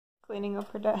cleaning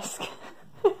up her desk.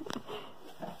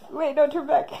 Wait, don't turn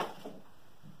back.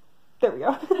 There we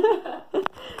go.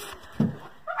 Hey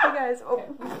guys,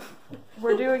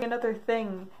 we're doing another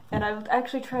thing, and I've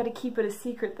actually tried to keep it a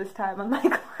secret this time,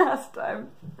 unlike last time.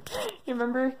 You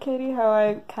remember, Katie, how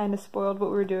I kind of spoiled what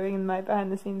we were doing in my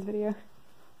behind-the-scenes video?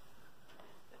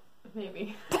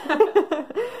 Maybe.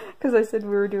 Because I said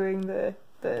we were doing the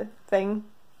thing.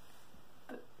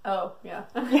 Oh, yeah.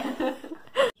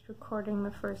 Recording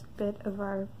the first bit of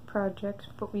our project,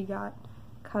 but we got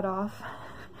cut off.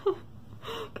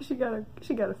 Because she got a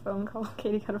phone call.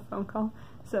 Katie got a phone call.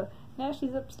 So now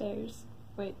she's upstairs.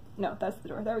 Wait, no, that's the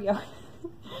door. There we go.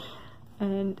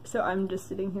 And so I'm just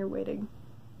sitting here waiting.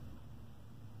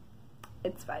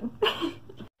 It's fine.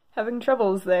 Having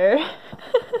troubles there. To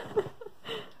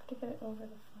get it over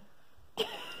the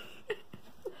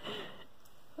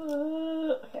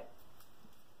floor. Okay.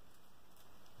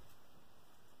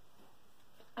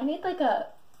 I need like a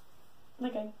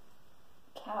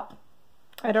cap.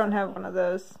 I don't have one of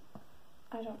those.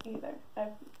 I don't either.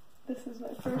 This is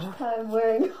my first time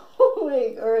wearing a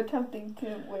wig, or attempting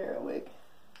to wear a wig.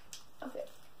 Okay.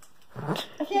 I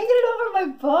can't get it over my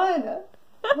bun.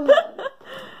 Hold on.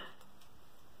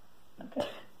 Okay.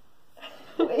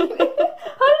 Wait. How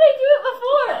did I do it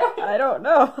before? I don't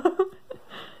know.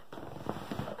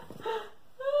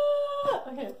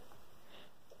 Okay.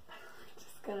 I'm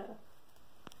just gonna.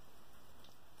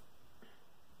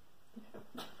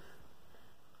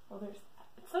 Well,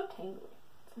 it's so tangly.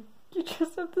 You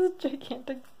just have this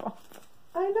gigantic bump.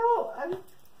 I know.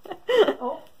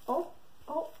 Oh.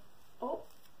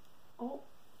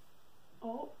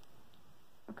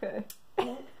 Okay.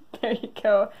 There you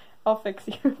go. I'll fix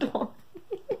you. Don't worry.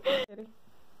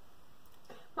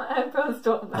 My eyebrows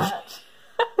don't match.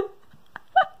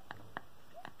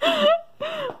 I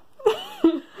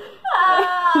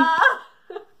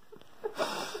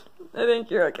think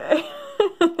you're okay.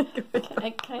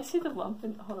 Can I see the lump?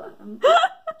 Hold on.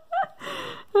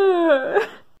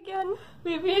 Again.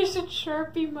 Maybe I should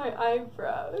Sharpie my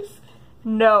eyebrows.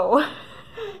 No.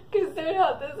 Because they're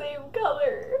not the same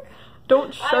color.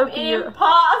 Don't Sharpie I'm your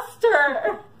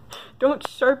imposter. Don't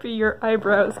Sharpie your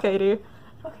eyebrows, Katie.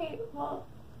 Okay, well.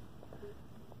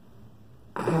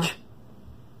 I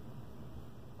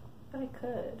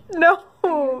could. No.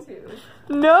 YouTube.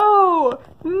 No.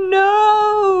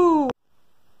 No.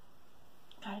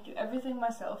 Gotta do everything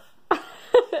myself.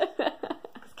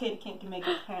 Because Katie can't do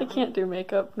makeup, apparently. I can't do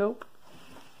makeup, nope.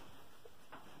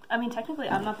 I mean, technically,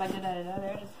 I'm not that good at it either.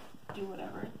 I just do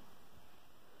whatever.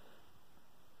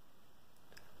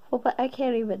 Well, but I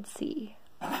can't even see.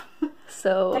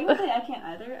 So. Technically, I can't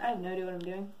either. I have no idea what I'm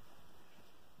doing.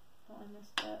 Oh, I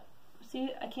missed that.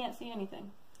 See, I can't see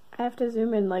anything. I have to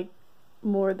zoom in, like,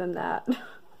 more than that.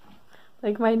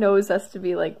 Like, my nose has to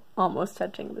be, like, almost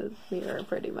touching the mirror,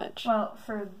 pretty much. Well,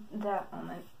 for that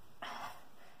moment,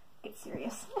 get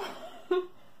serious.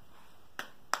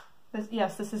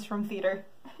 Yes, this is from theater.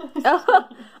 Oh,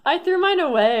 I threw mine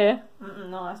away.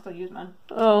 No, I still use mine.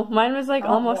 Oh, mine was like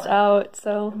almost out,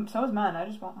 so. So is mine. I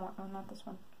just want more. Oh, not this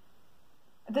one.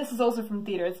 This is also from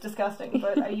theater. It's disgusting,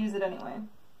 but I use it anyway.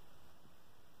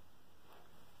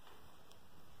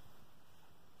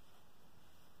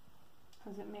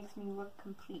 Because it makes me look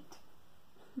complete.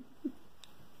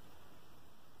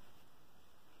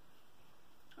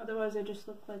 Otherwise, I just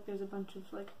look like there's a bunch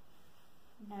of, like,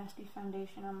 nasty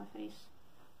foundation on my face.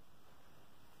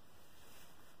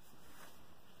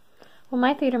 Well,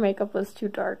 my theater makeup was too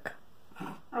dark.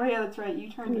 Oh yeah, that's right.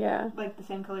 You turned it, like, the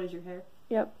same color as your hair.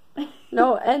 Yep.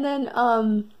 No, and then,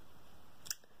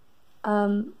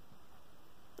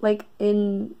 like,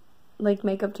 in, like,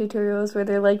 makeup tutorials where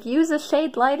they're like, use a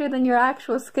shade lighter than your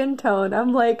actual skin tone.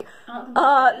 I'm like,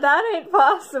 that ain't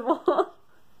possible.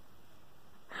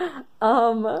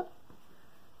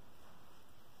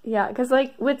 Yeah, because,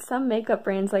 like, with some makeup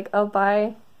brands, like, I'll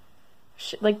buy,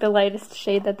 like, the lightest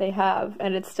shade that they have,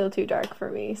 and it's still too dark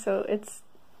for me, so it's,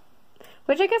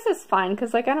 which I guess is fine,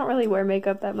 because, like, I don't really wear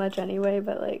makeup that much anyway,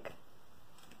 but, like,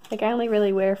 I only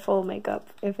really wear full makeup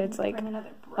if it's, like,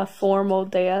 a formal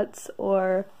dance,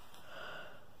 or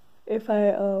if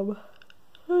I,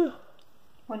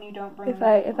 when you don't bring if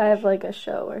I have, like, a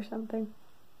show or something.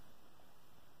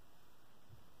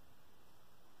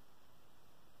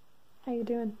 How you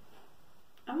doing?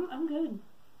 I'm good.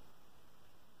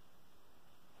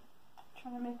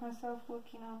 Trying to make myself look,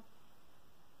 you know,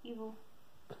 evil.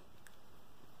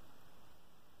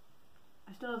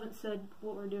 I still haven't said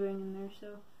what we're doing in there, so.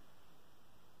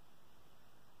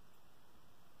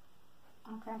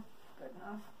 Okay, good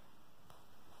enough.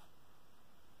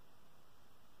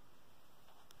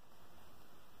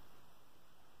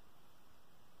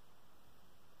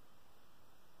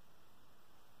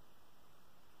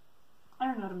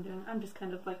 doing. I'm just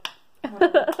kind of like,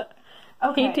 whatever.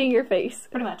 Okay. Painting your face.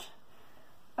 Pretty much.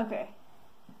 Okay.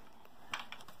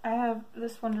 I have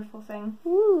this wonderful thing.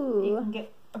 Ooh. You can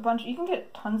get a bunch. You can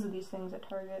get tons of these things at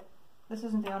Target. This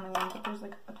isn't the only one, but there's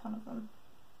like a ton of them.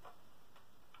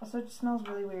 Also, it smells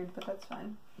really weird, but that's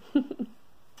fine.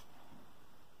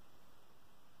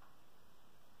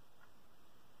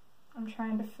 I'm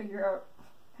trying to figure out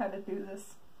how to do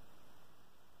this.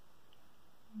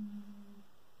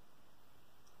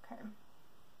 Okay.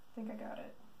 I think I got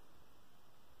it.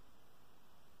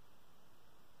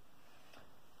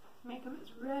 Make them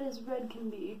as red can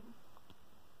be.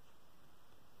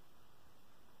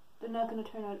 They're not going to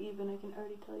turn out even, I can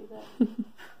already tell you that.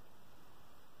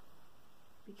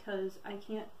 Because I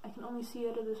can only see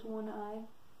out of this one eye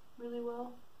really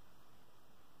well.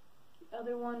 The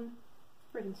other one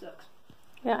freaking sucks.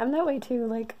 Yeah, I'm that way too.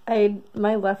 Like,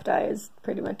 my left eye is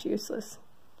pretty much useless.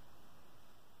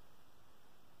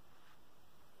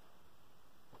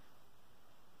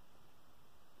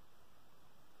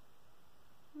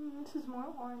 This is more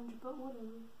orange, but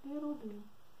whatever. It'll do.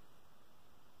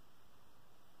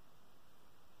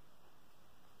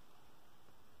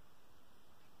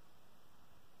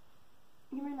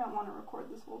 You may not want to record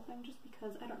this whole thing just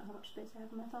because I don't know how much space I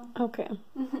have on my phone. Okay.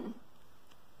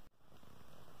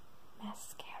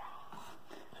 Mascara.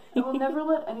 I will never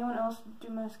let anyone else do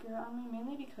mascara on me,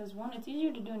 mainly because, one, it's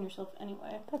easier to do on yourself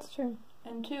anyway. That's true.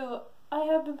 And two, I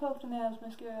have been poked in the eye with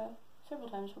mascara several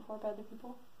times before by other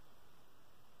people.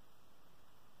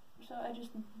 So I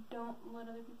just don't let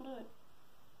other people do it.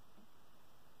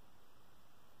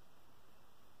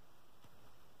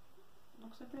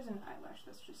 Looks like there's an eyelash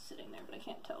that's just sitting there, but I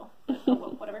can't tell. But, oh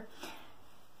well, whatever.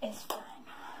 It's fine.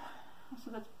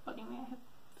 So that's bugging me. I have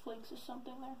flakes or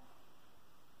something there.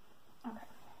 Okay.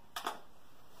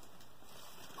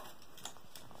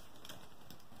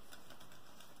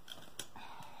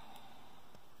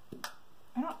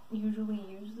 I don't usually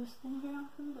use this thing very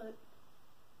often, but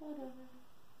whatever.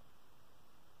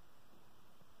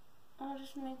 I'll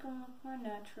just make them look more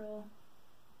natural.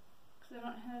 Because I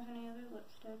don't have any other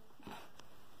lipstick.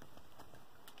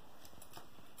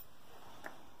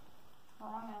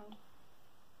 Wrong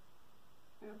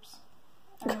end. Oops.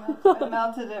 I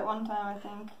melted it one time, I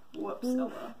think. Whoops. Oh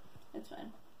well. It's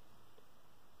fine.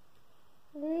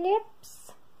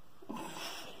 Lips.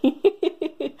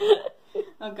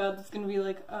 Oh god, it's gonna be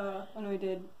like, when we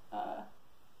did,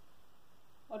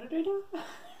 what did I do?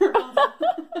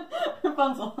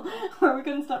 Rapunzel. Where we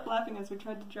couldn't stop laughing as we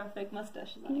tried to draw fake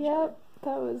mustaches on each other. Yep,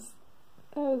 that was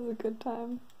a good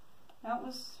time. That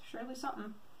was surely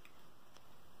something.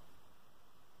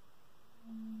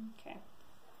 Okay.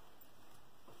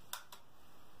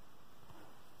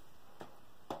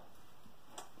 Yeah,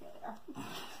 they are.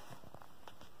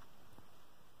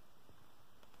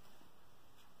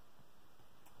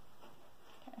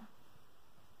 Okay.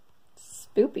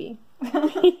 Spoopy.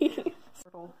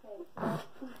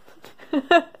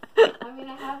 I mean,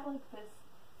 I have like this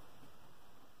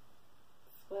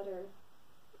sweater.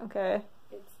 Okay.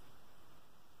 It's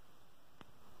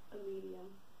a medium.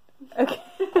 Okay.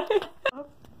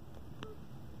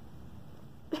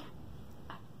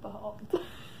 Bald.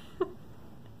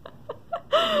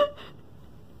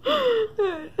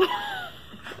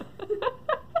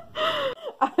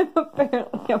 I'm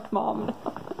apparently a mom now.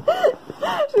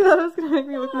 She thought it was gonna make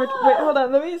me look more. Wait, hold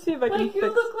on. Let me see if I can Like, you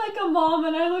fix. look like a mom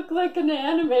and I look like an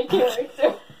anime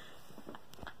character.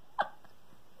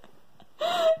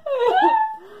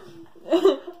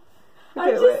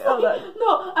 Okay, wait, hold on.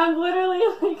 No, I'm literally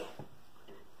like.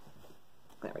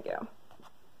 There we go.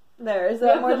 There, is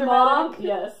that more dramatic?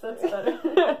 Yes, that's better.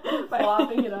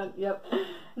 Flopping it on. Yep.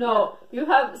 No, you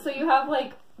have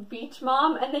like beach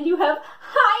mom, and then you have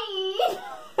hi.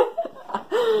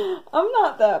 I'm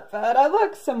not that bad. I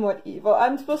look somewhat evil.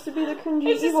 I'm supposed to be the cringy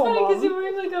It's just evil funny because mom. you're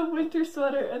wearing like a winter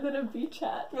sweater and then a beach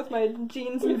hat With my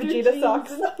jeans and With your Vegeta jeans.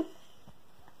 socks.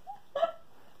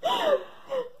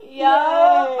 Yeah.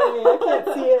 I can't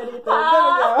see anything. There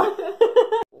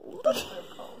we go.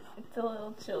 It's a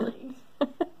little chilly.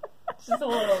 Just a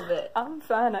little bit. I'm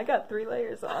fine. I got 3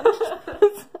 layers on.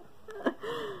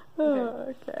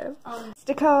 Okay.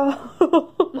 Mystical.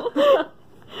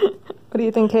 What do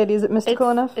you think, Katie? Is it mystical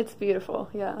enough? It's beautiful,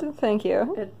 yeah. Thank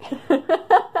you.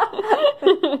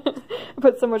 I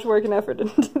put so much work and effort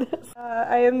into this.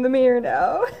 I am the mirror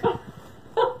now.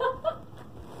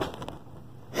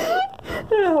 I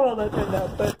don't know how well that turned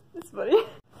out, but it's funny.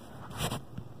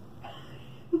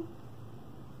 Do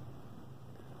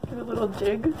a little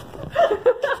jig. You're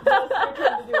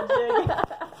trying to do a jig.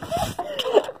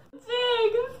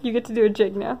 Jig! You get to do a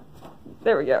jig now.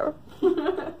 There we go.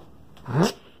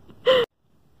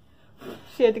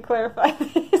 she had to clarify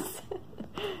this.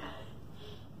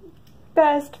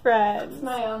 Best friends. It's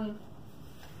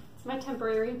my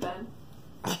temporary bed.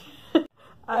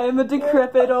 I am a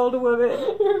decrepit old woman.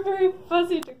 You're a very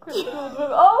fuzzy, decrepit old woman.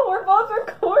 Oh, we're both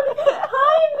recording.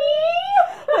 Hi, me.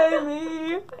 Hey,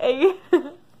 me. Hey.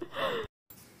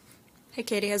 Hey,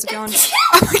 Katie, how's it going?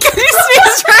 Oh my god, your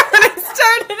face right when it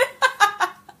started.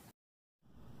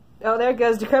 Oh, there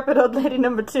goes decrepit old lady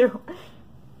number 2.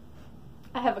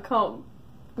 I have a comb.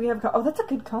 We have oh, that's a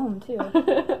good comb too.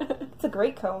 It's a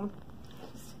great comb.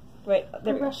 Wait,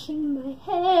 there we go. Brushing my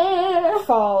hair.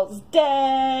 Falls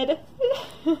dead.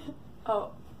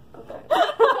 Oh, okay.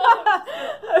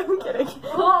 I'm kidding.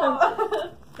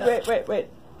 Wait.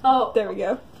 Oh, there we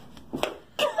go.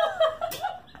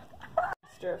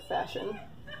 Master of fashion.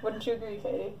 Wouldn't you agree,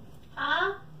 Katie?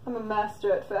 huh? I'm a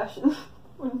master at fashion.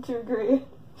 Wouldn't you agree?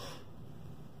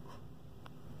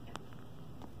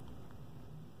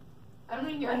 I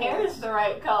mean, your hair is the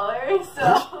right color,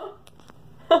 so.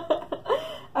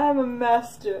 I'm a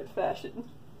master at fashion.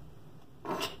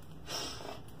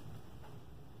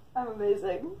 I'm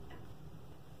amazing.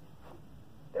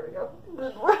 There we go.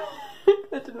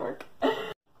 That didn't work.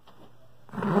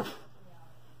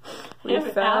 We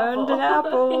found an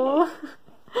apple.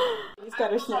 Katie's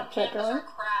got her Snapchat going.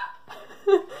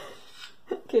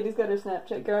 Katie's got her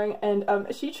Snapchat going, and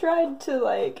she tried to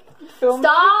like film.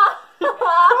 Stop! It's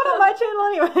not on my channel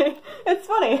anyway. It's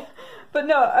funny. But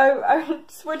no, I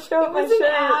switched out my shirt. It was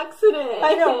an accident.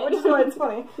 I know, which is why it's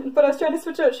funny. But I was trying to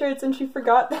switch out shirts and she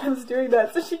forgot that I was doing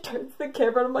that, so she turns the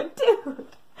camera and I'm like, dude!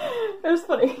 It was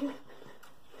funny.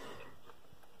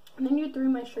 And then you threw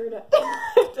my shirt at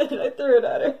I did, I threw it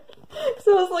at her.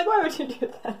 So I was like, why would you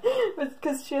do that? It's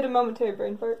because she had a momentary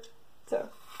brain fart. So.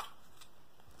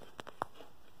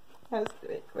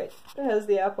 Wait. How's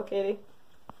the apple, Katie?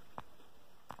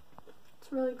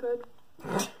 It's really good.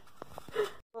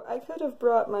 Well, I could have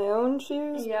brought my own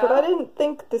shoes, Yeah. but I didn't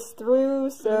think this through,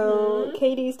 so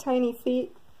Katie's tiny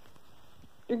feet,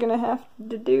 you're gonna have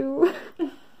to do.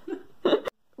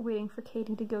 Waiting for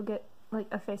Katie to go get, like,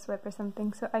 a face wipe or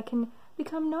something so I can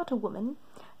become not a woman,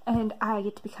 and I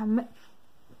get to become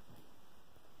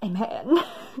a man.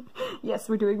 Yes,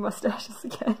 we're doing mustaches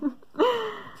again.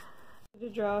 Did you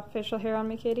draw facial hair on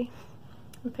me, Katie?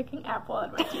 I'm picking apple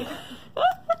out of my teeth.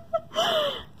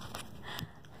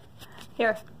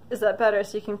 Here, is that better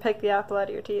so you can pick the apple out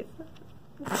of your teeth?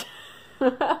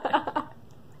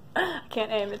 I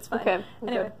can't aim, it's fine. Okay.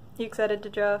 Anyway, you excited to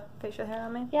draw facial hair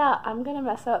on me? Yeah, I'm gonna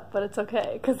mess up, but it's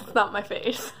okay, because it's not my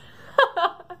face.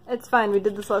 It's fine, we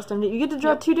did this last time. You get to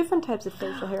draw 2 different types of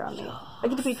facial hair on me. I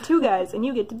get to be 2 guys, and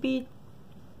you get to be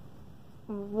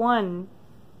 1.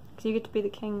 Because you get to be the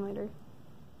king later.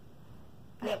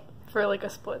 Yep. For like a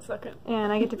split second.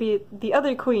 And I get to be the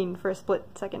other queen for a split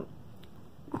second.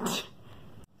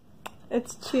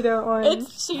 It's Cheeto orange.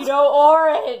 It's Cheeto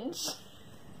orange!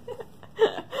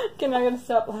 Okay, now I'm gonna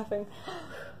stop laughing.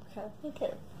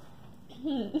 Okay.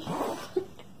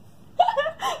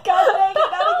 God dang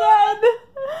it, not again!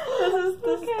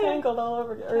 This is tangled all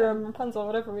over, or Rapunzel,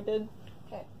 whatever we did.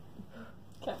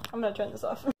 Okay, I'm gonna turn this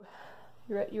off.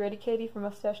 You ready, Katie, for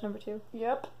mustache number 2?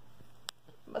 Yep.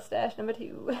 Mustache number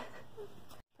 2.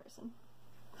 Person.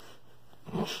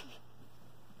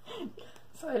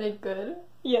 So I did good?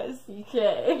 Yes.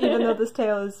 Okay. Even though this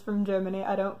tale is from Germany,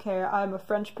 I don't care. I'm a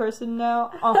French person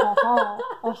now.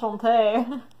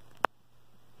 Enchanté.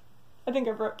 I think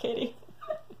I broke Katie.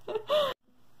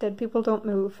 Dead people don't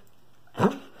move.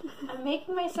 I'm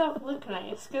making myself look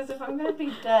nice, because if I'm gonna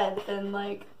be dead, then,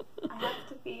 like, I have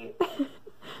to be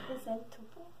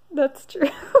presentable. That's true.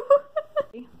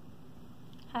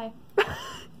 Hi.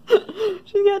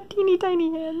 She's got teeny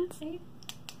tiny hands.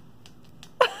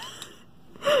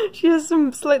 She has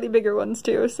some slightly bigger ones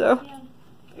too, so.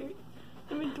 Yeah.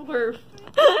 I'm a dwarf.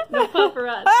 No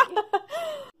paparazzi.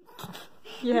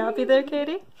 You happy there,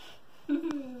 Katie?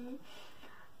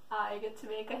 I get to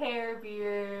make a hair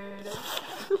beard.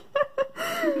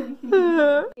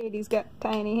 Katie's got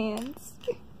tiny hands.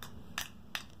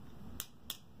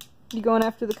 You going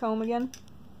after the comb again?